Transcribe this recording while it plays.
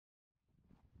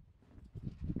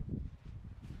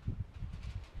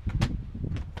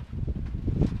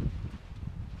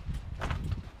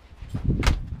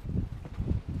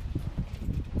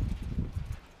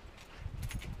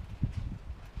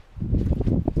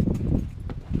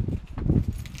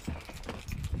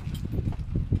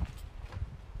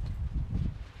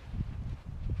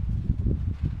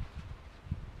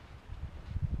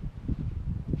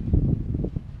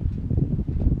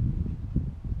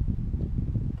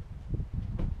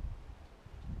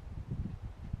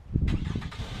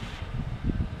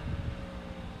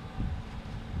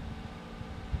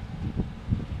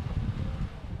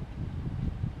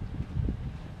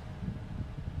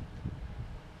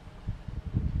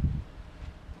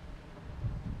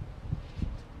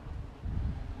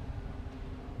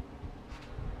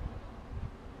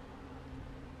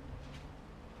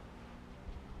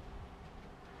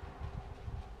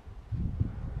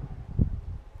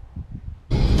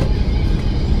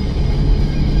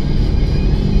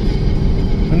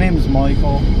name's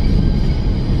Michael.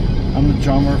 I'm the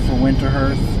drummer for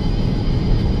Winterhearth.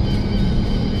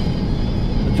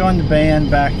 I joined the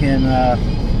band back in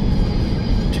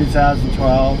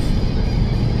 2012.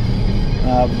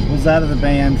 Was out of the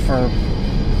band for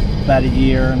about a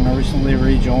year and I recently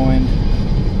rejoined.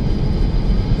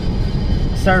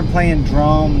 Started playing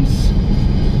drums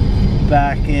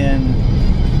back in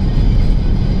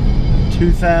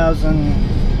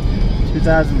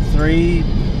 2003,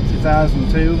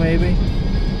 2002 maybe.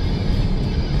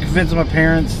 Convinced my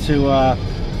parents to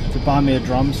buy me a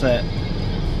drum set.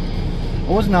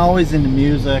 I wasn't always into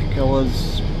music. I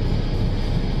was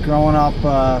growing up.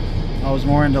 I was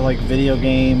more into like video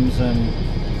games and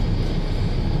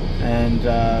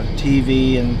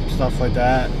TV and stuff like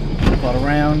that. But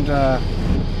around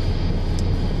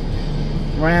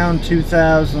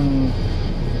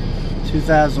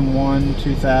 2001,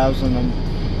 2000,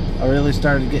 I really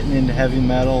started getting into heavy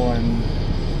metal and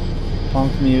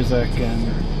punk music. And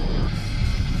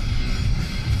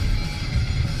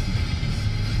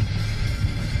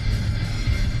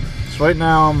so right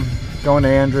now I'm going to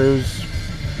Andrews.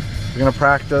 We're gonna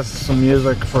practice some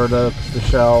music for the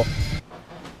show.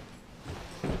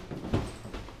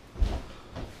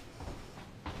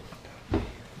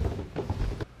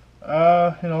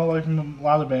 You know, like in a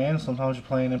lot of bands, sometimes you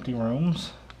play in empty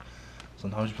rooms,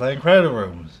 sometimes you play in crowded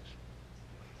rooms.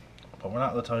 But we're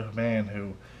not the type of band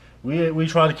who we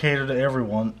try to cater to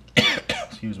everyone,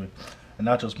 excuse me, and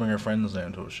not just bring our friends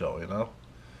in to a show, you know?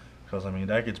 Because I mean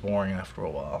that gets boring after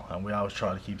a while, and we always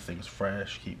try to keep things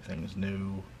fresh, keep things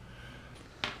new.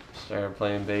 Started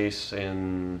playing bass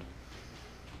in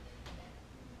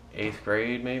 8th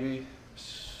grade, maybe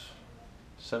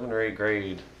 7th or 8th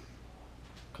grade,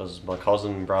 because my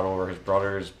cousin brought over his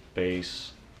brother's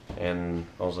bass, and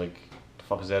I was like, "The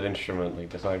fuck is that instrument? Like,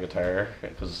 that's not a guitar,"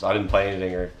 because I didn't play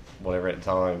anything or whatever at the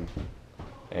time,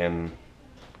 and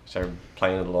started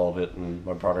playing it a little bit, and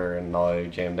my brother and I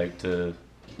jammed out to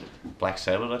Black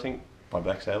Sabbath, I think, by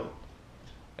Black Sabbath,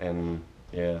 and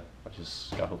yeah, I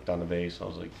just got hooked on the bass. I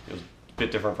was like, it was a bit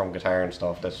different from guitar and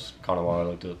stuff. That's kind of why I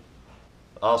liked it.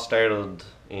 I started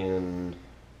I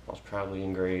was probably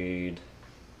in grade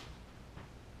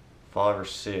 5 or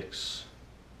 6,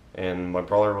 and my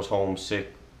brother was home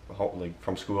sick, like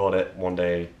from school that one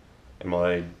day, and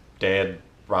my dad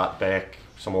brought back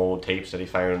some old tapes that he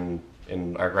found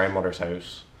in our grandmother's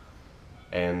house,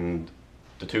 and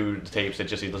the tapes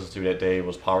that he listened to that day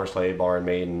was Power Slave, Iron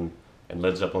Maiden, and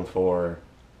Led Zeppelin 4.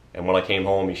 And when I came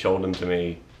home, he showed them to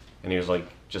me, and he was like,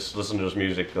 "Just listen to this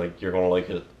music, like you're gonna like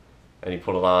it." And he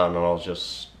put it on, and I was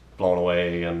just blown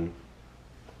away, and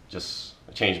just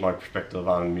changed my perspective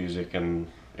on music and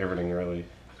everything, really.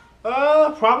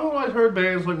 Probably when I heard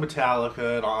bands like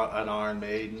Metallica and Iron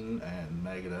Maiden and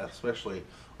Megadeth, especially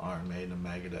Iron Maiden and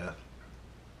Megadeth,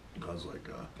 because like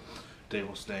Dave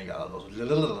Mustaine got those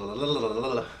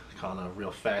kind of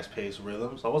real fast-paced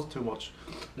rhythms. I wasn't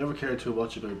never cared too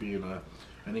much about being an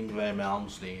Yngwie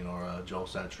Malmsteen or a Joe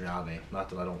Satriani. Not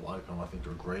that I don't like them, I think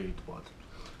they're great, but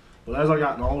as I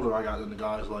gotten older, I got into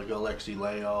guys like Alexi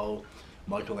Leo,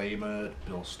 Michael Amott,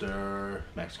 Bill Sturr,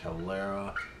 Max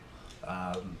Cavalera.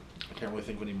 I can't really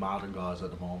think of any modern guys at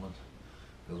the moment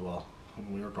as well.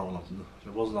 When we were growing up,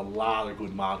 there wasn't a lot of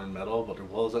good modern metal, but there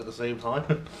was at the same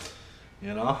time,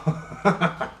 you know?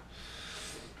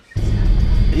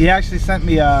 He actually sent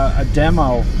me a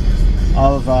demo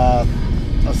of a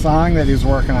song that he was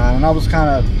working on, and I was kind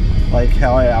of like,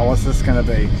 hell yeah, what's this gonna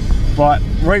be? But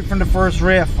right from the first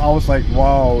riff, I was like,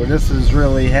 whoa, this is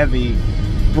really heavy,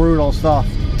 brutal stuff.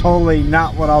 Totally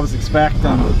not what I was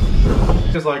expecting.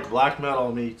 It's like black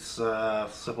metal meets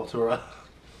Sepultura.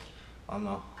 I don't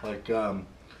know, like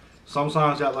some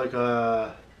songs got like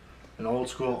an old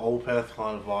school Opeth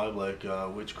kind of vibe, like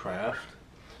Witchcraft.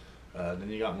 Then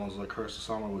you got ones like Curse of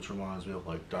Summer, which reminds me of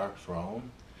like Dark Throne,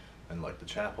 and like The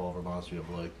Chapel reminds me of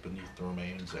like Beneath the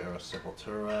Remains era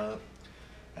Sepultura,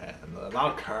 and a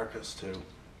lot of Carcass too,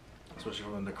 especially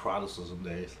from the Necroticism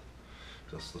days.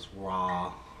 Just this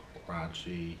raw,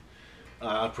 raunchy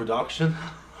production.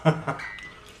 Well,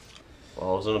 I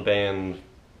was in a band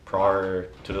prior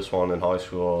to this one in high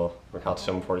school. We called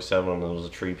 747, and it was a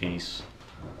 3-piece.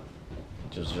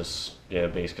 Which was just, yeah,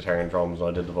 bass, guitar, and drums, and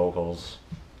I did the vocals.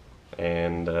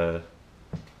 And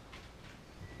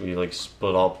we like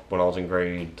split up when I was in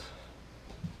grade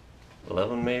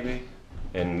 11 maybe.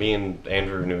 And me and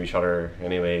Andrew knew each other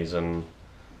anyways, and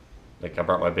like I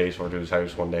brought my bass over to his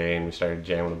house one day and we started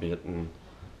jamming a bit, and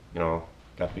you know,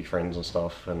 got to be friends and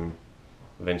stuff. And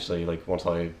eventually, like once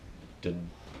we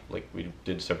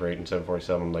did separate in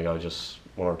 747, like I just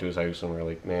went over to his house and we were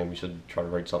like, man, we should try to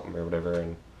write something or whatever.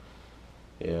 And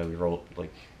yeah, we wrote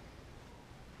like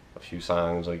a few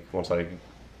songs. Like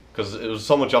because it was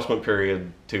some adjustment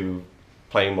period to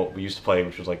playing what we used to play,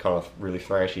 which was like kind of really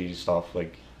thrashy stuff,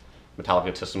 like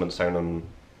Metallica Testament sounding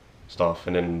stuff,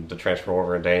 and then the transfer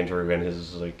over in Danger when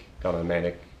his like kind of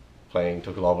manic playing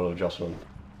took a lot of adjustment.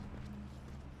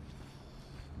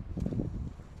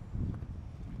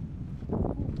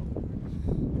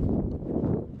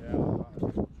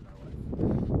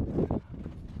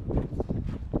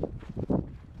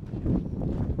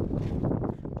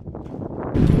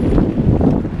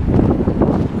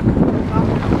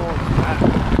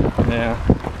 Yeah.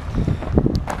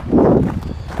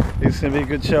 It's gonna be a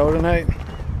good show tonight.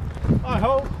 I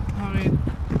hope. I mean,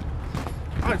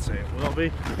 I'd say it will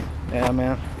be. Yeah,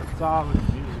 man. It's all with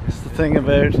the music. It's the thing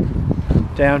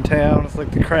about downtown. It's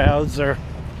like the crowds are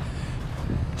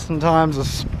sometimes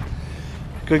a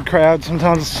good crowd,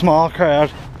 sometimes a small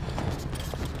crowd.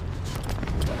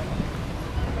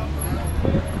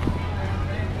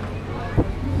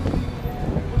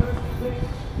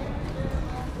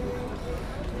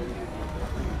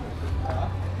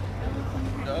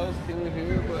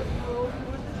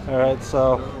 Alright,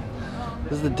 so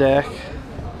this is the deck.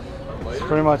 It's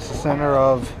pretty much the center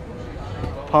of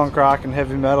punk rock and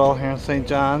heavy metal here in St.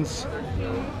 John's.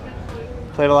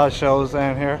 Played a lot of shows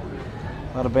down here.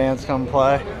 A lot of bands come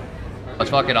play. It's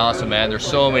fucking awesome, man. There's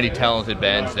so many talented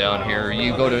bands down here.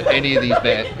 You go to any of these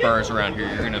bars around here,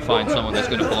 you're gonna find someone that's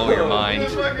gonna blow your mind.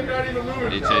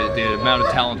 The amount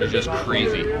of talent is just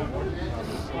crazy.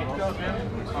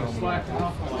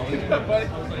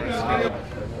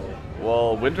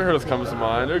 Well, Winterhearth comes to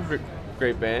mind. They're a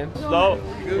great band. So,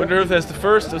 Winterhearth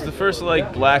was the first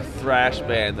like black thrash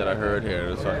band that I heard here.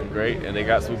 It was fucking great, and they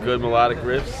got some good melodic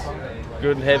riffs,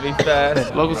 good and heavy,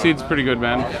 fast. Local scene's pretty good,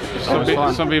 man. Some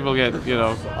people get,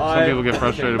 some people get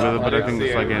frustrated with it, but I think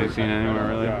it's like any scene anywhere,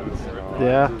 really.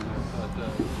 Yeah.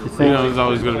 There's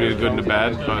always going to be a good and a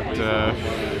bad, but it's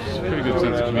a pretty good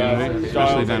sense of community,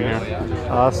 especially down here.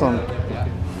 Awesome.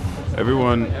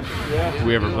 Everyone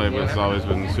we ever played with has always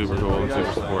been super cool and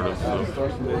super supportive. So.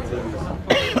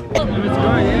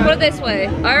 Put it this way,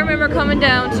 I remember coming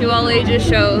down to all ages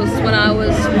shows when I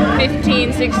was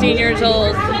 15, 16 years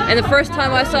old, and the first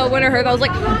time I saw Winterhearth, I was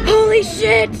like, holy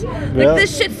shit! Like,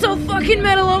 this shit's so fucking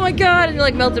metal, oh my god! And it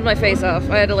like melted my face off.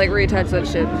 I had to like reattach that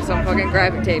shit with some fucking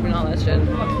graphic tape and all that shit.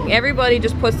 Everybody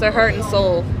just puts their heart and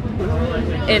soul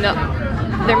in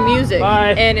their music,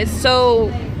 and it's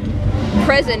so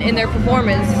present in their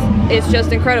performance. It's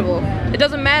just incredible. It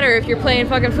doesn't matter if you're playing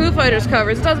fucking Foo Fighters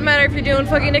covers. It doesn't matter if you're doing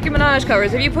fucking Nicki Minaj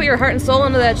covers. If you put your heart and soul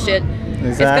into that shit,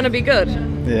 it's gonna be good.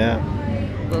 Yeah.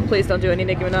 Well, please don't do any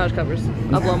Nicki Minaj covers.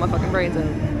 I'll blow my fucking brains out.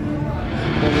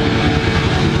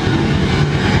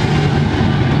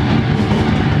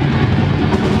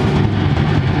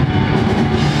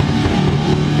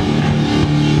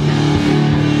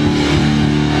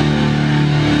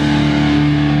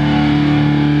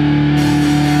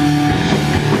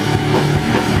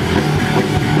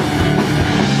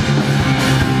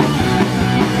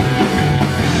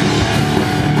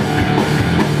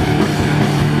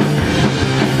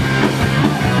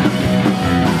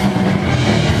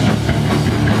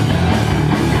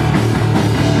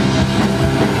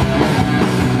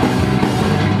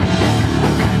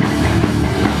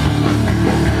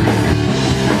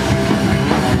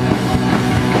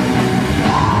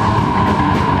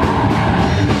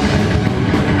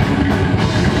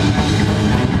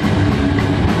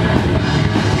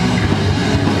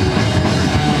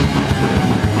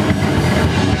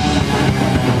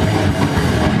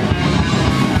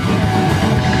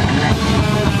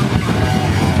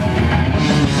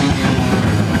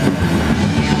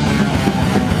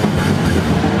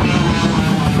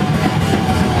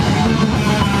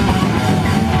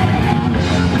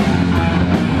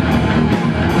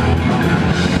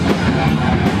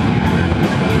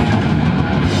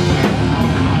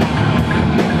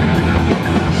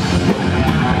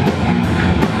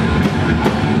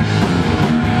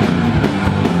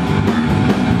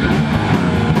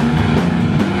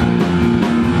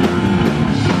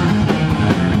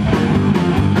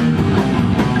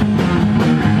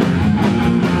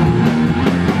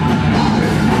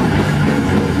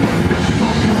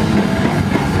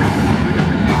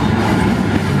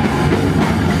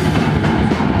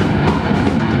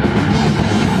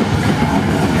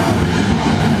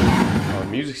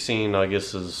 Scene, I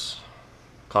guess, is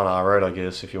kind of alright. I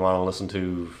guess if you want to listen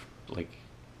to like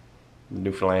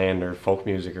Newfoundland or folk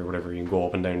music or whatever, you can go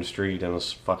up and down the street and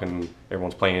it's fucking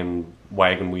everyone's playing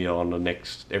Wagon Wheel on the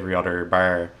next every other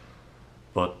bar.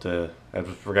 But as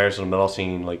regards to the metal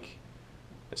scene, like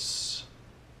it's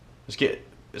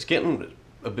getting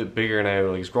a bit bigger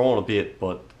now. Like, it's growing a bit,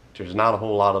 but there's not a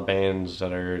whole lot of bands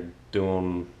that are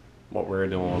doing what we're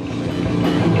doing.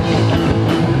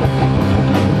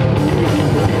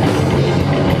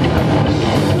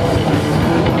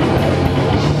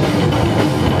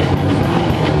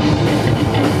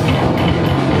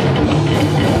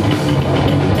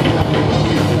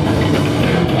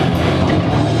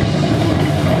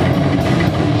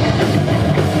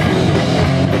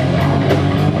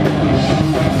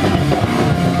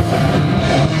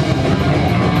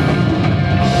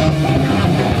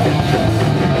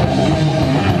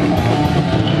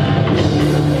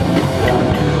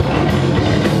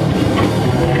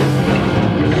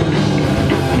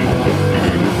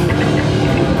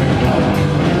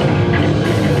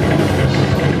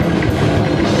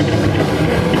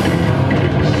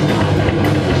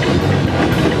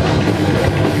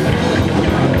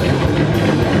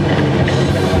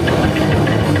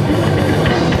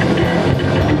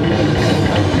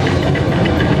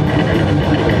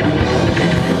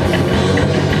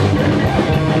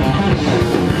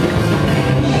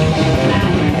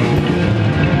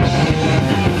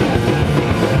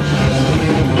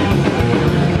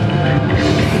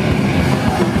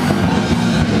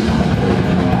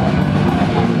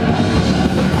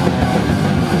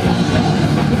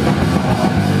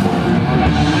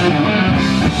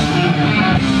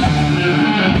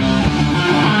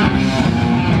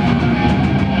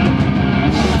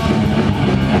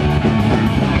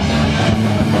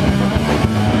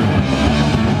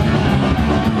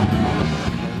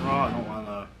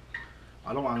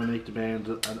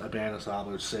 A band of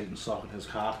Sadler's Satan sucking his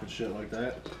cock and shit like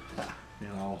that. You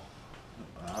know,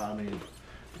 I mean,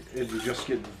 if you just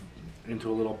get into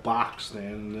a little box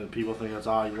then people think that's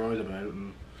all you're right about,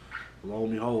 and lo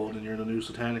and behold, and you're in a new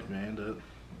satanic band,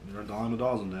 you're a dime a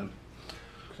dozen then.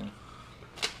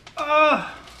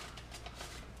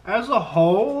 As a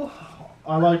whole,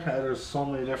 I like how there's so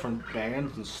many different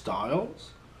bands and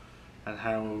styles, and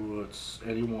how it's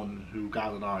anyone who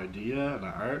got an idea and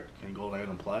an art can go down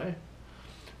and play.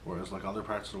 Whereas like other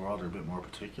parts of the world are a bit more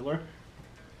particular.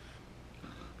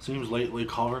 Seems lately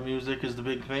cover music is the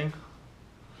big thing,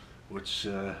 which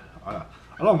I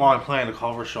don't mind playing a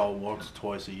cover show once or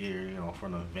twice a year, you know, for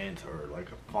an event or like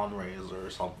a fundraiser or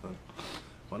something.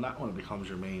 But not when it becomes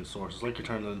your main source. It's like you're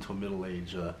turning it into a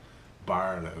middle-aged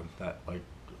bar now that like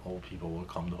old people will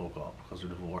come to hook up because they're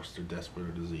divorced, they're desperate,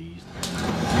 or diseased.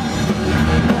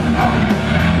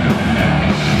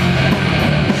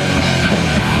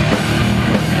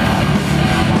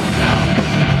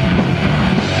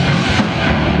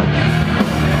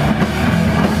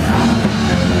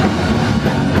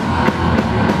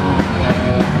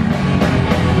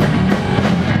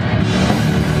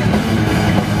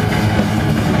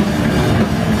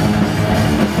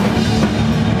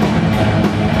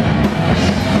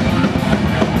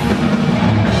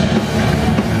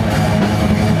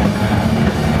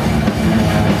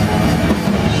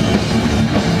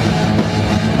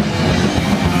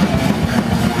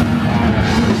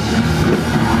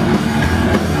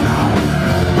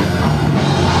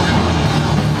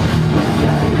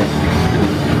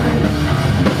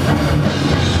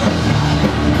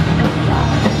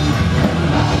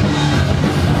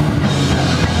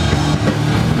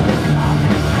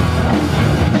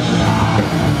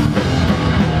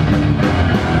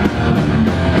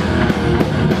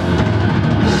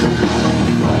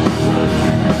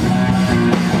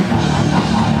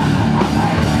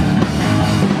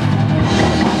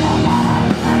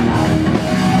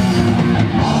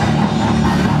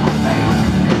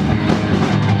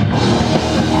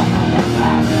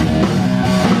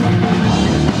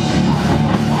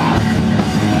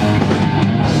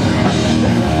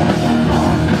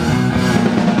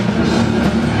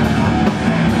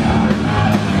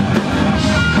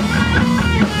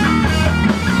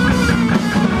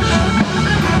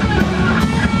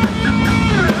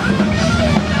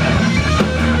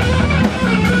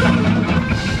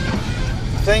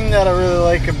 That I really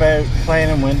like about playing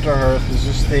in Winterhearth is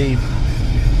just the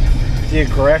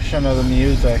aggression of the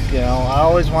music. You know, I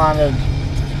always wanted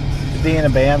to be in a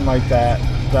band like that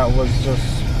was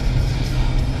just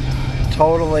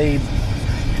totally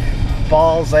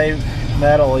balls out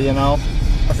metal. You know,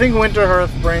 I think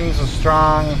Winterhearth brings a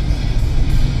strong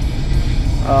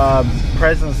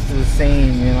presence to the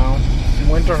scene. You know,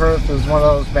 Winterhearth is one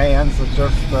of those bands that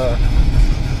just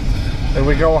that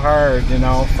we go hard, you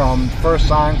know, from first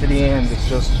song to the end. It's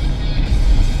just,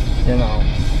 you know.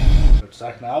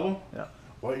 Second album? Yeah.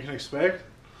 What you can expect?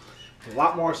 A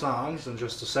lot more songs than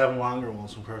just the 7 longer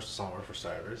ones from Curse of Summer, for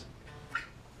starters.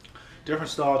 Different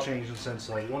style changes since,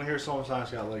 like, you want to hear some songs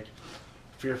got like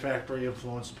Fear Factory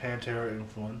influence, Pantera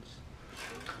influence,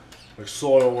 like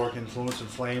Soilwork influence, and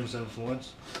Flames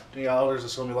influence. The others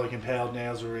is going to be like Impaled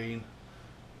Nazarene,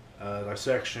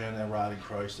 Dissection, and Rotting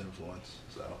Christ influence.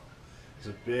 So it's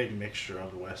a big mixture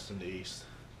of the West and the East,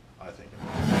 I think.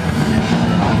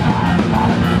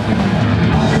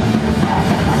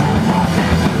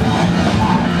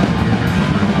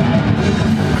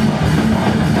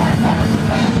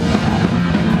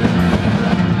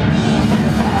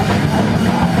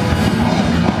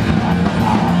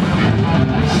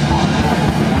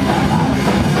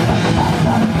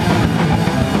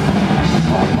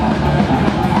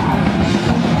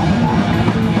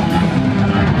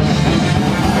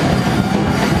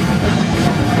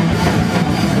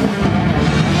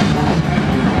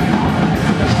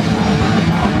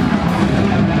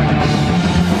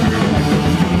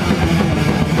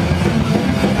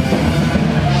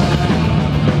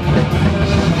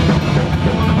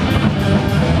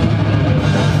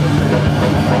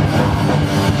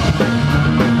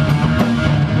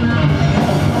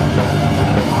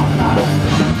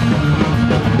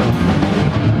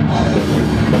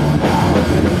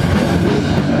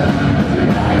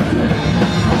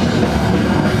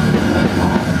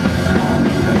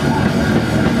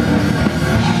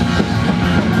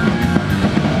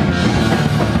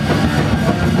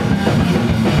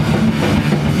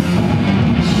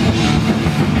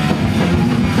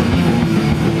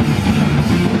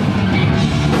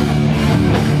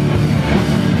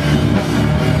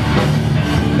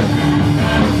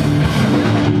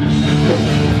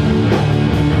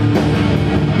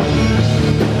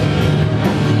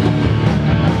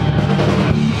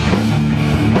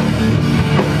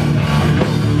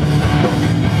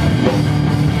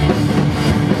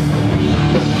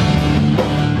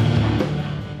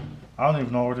 I don't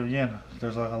even know where to begin.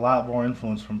 There's like a lot more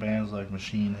influence from bands like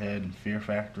Machine Head and Fear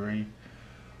Factory.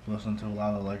 Listen to a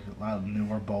lot of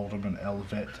newer Boldham and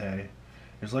Elvete.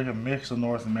 It's like a mix of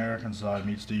North American side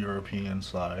meets the European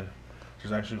side.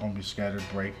 There's actually going to be scattered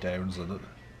breakdowns in it,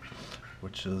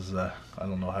 which is I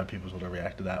don't know how people's going to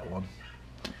react to that one.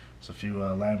 There's a few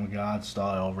Lamb of God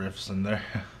style riffs in there.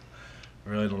 I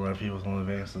really don't know if people's going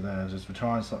to advance to that. It's just we're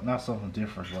trying something, not something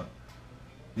different, but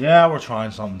yeah, we're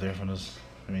trying something different.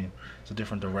 I mean, it's a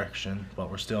different direction, but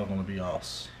we're still going to be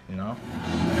us, you know?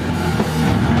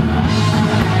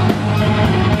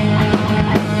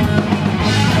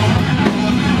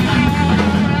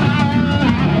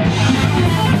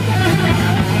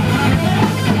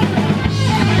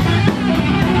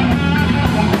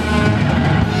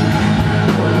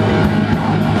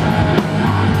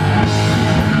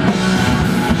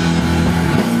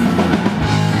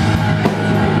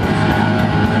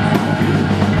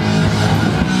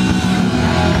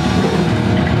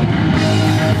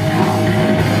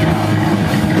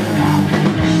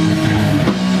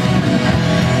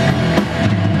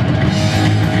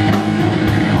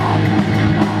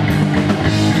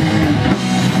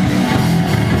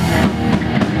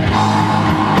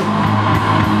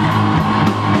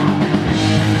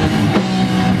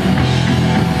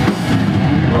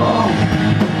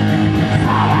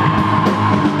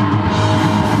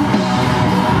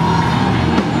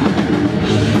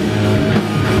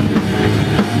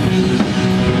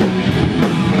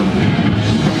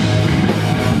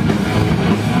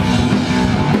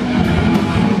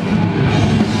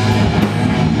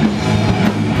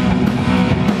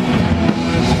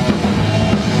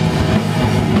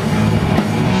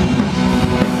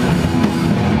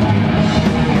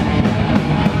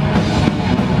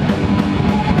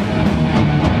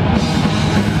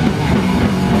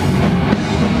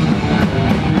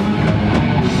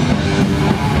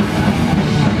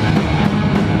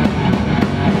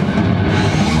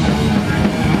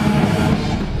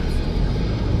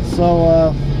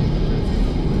 So,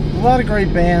 a lot of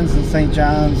great bands in St.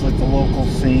 John's, like the local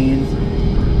scene.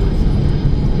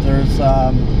 There's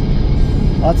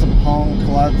lots of punk,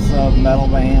 lots of metal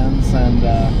bands, and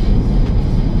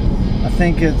I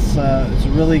think it's a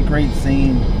really great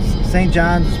scene. St.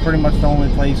 John's is pretty much the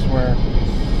only place where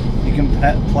you can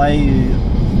play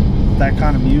that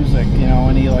kind of music, you know,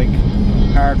 any like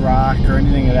hard rock or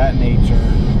anything of that nature.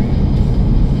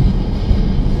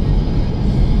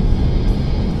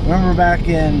 Remember back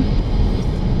in,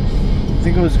 I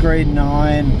think it was grade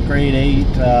 9, grade 8,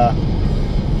 a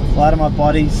lot of my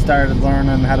buddies started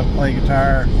learning how to play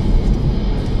guitar,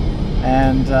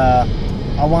 and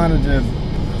I wanted to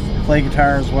play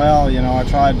guitar as well, you know. I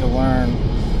tried to learn,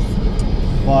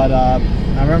 but I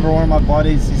remember one of my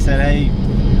buddies, he said, hey,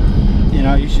 you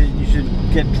know, you should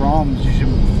get drums, you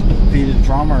should be the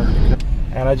drummer.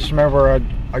 And I just remember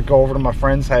I'd go over to my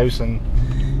friend's house and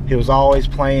he was always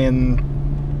playing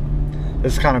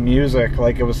this kind of music.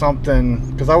 Like, it was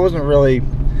something, because I wasn't really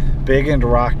big into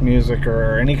rock music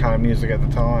or any kind of music at the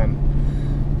time,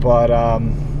 but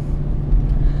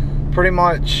pretty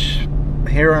much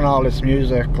hearing all this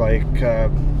music, like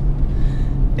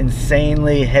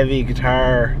insanely heavy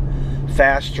guitar,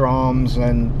 fast drums,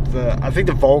 and I think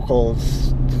the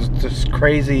vocals, just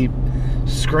crazy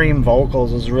scream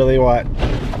vocals, is really what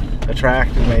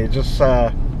attracted me. Just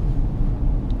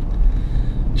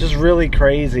really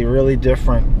crazy, really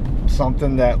different,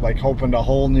 something that like opened a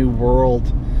whole new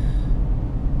world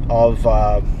of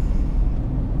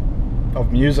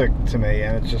music to me,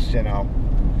 and it's just, you know,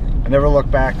 I never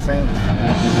looked back since.